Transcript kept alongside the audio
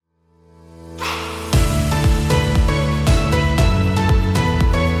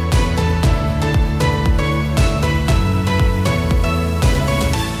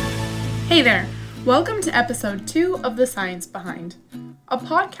Hey there! Welcome to episode 2 of The Science Behind, a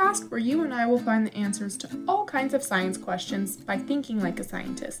podcast where you and I will find the answers to all kinds of science questions by thinking like a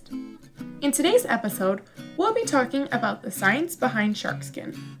scientist. In today's episode, we'll be talking about the science behind shark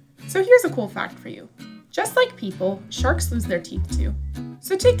skin. So here's a cool fact for you. Just like people, sharks lose their teeth too.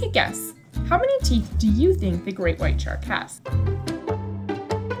 So take a guess. How many teeth do you think the great white shark has?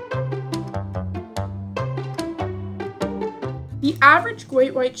 The average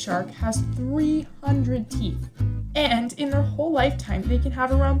great white shark has 300 teeth, and in their whole lifetime, they can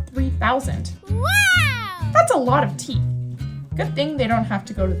have around 3,000. Wow! That's a lot of teeth. Good thing they don't have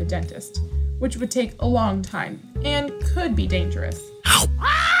to go to the dentist, which would take a long time and could be dangerous.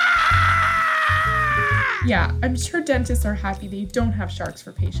 Yeah, I'm sure dentists are happy they don't have sharks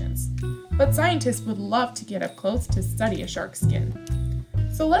for patients, but scientists would love to get up close to study a shark's skin.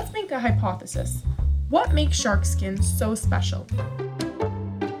 So let's make a hypothesis. What makes shark skin so special?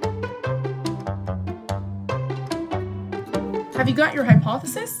 Have you got your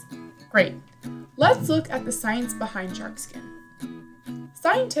hypothesis? Great. Let's look at the science behind shark skin.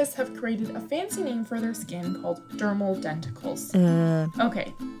 Scientists have created a fancy name for their skin called dermal denticles.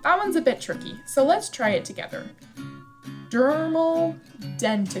 Okay, that one's a bit tricky, so let's try it together. Dermal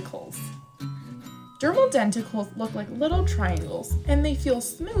denticles. Dermal denticles look like little triangles, and they feel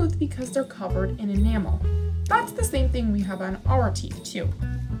smooth because they're covered in enamel. That's the same thing we have on our teeth too.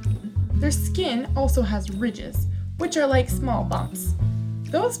 Their skin also has ridges, which are like small bumps.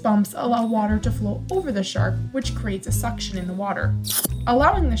 Those bumps allow water to flow over the shark, which creates a suction in the water,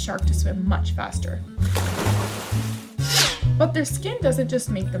 allowing the shark to swim much faster. But their skin doesn't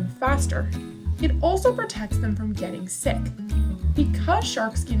just make them faster, it also protects them from getting sick. Because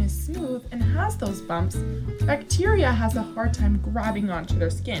shark skin is smooth and has those bumps, bacteria has a hard time grabbing onto their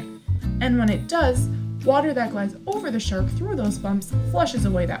skin. And when it does, water that glides over the shark through those bumps flushes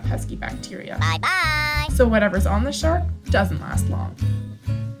away that pesky bacteria. Bye-bye! So whatever's on the shark doesn't last long.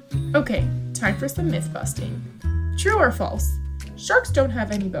 Okay, time for some myth busting. True or false? Sharks don't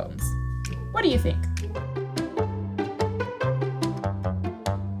have any bones. What do you think?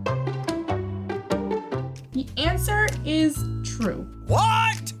 The answer is true.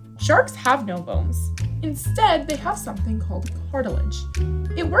 What? Sharks have no bones. Instead, they have something called cartilage.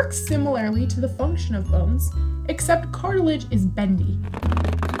 It works similarly to the function of bones, except cartilage is bendy,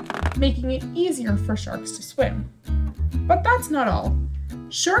 making it easier for sharks to swim. But that's not all.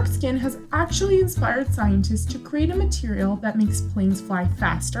 Shark skin has actually inspired scientists to create a material that makes planes fly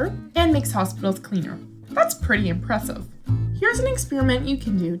faster and makes hospitals cleaner. That's pretty impressive. Here's an experiment you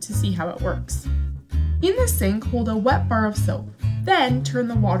can do to see how it works. In the sink, hold a wet bar of soap, then turn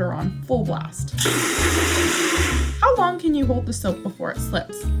the water on full blast. How long can you hold the soap before it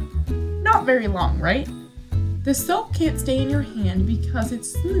slips? Not very long, right? The soap can't stay in your hand because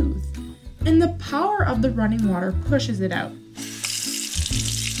it's smooth, and the power of the running water pushes it out.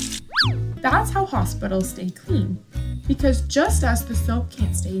 That's how hospitals stay clean, because just as the soap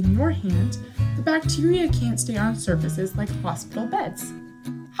can't stay in your hand, the bacteria can't stay on surfaces like hospital beds.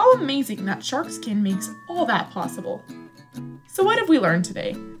 How amazing that shark skin makes all that possible. So what have we learned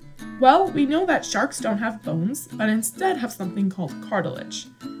today? Well, we know that sharks don't have bones, but instead have something called cartilage.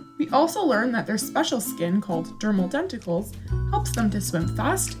 We also learned that their special skin, called dermal denticles, helps them to swim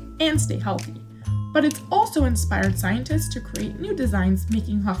fast and stay healthy. But it's also inspired scientists to create new designs,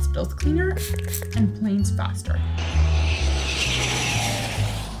 making hospitals cleaner and planes faster.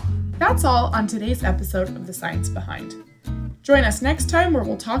 That's all on today's episode of The Science Behind. Join us next time where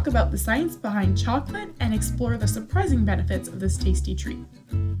we'll talk about the science behind chocolate and explore the surprising benefits of this tasty treat.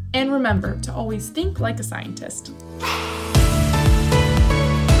 And remember to always think like a scientist.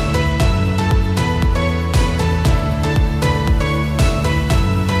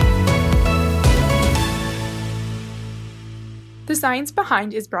 The Science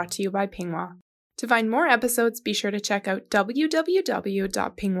Behind is brought to you by Pinghua. To find more episodes, be sure to check out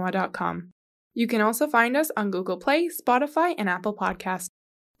www.pinghua.com. You can also find us on Google Play, Spotify, and Apple Podcasts.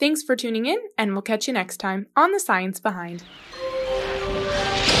 Thanks for tuning in, and we'll catch you next time on The Science Behind.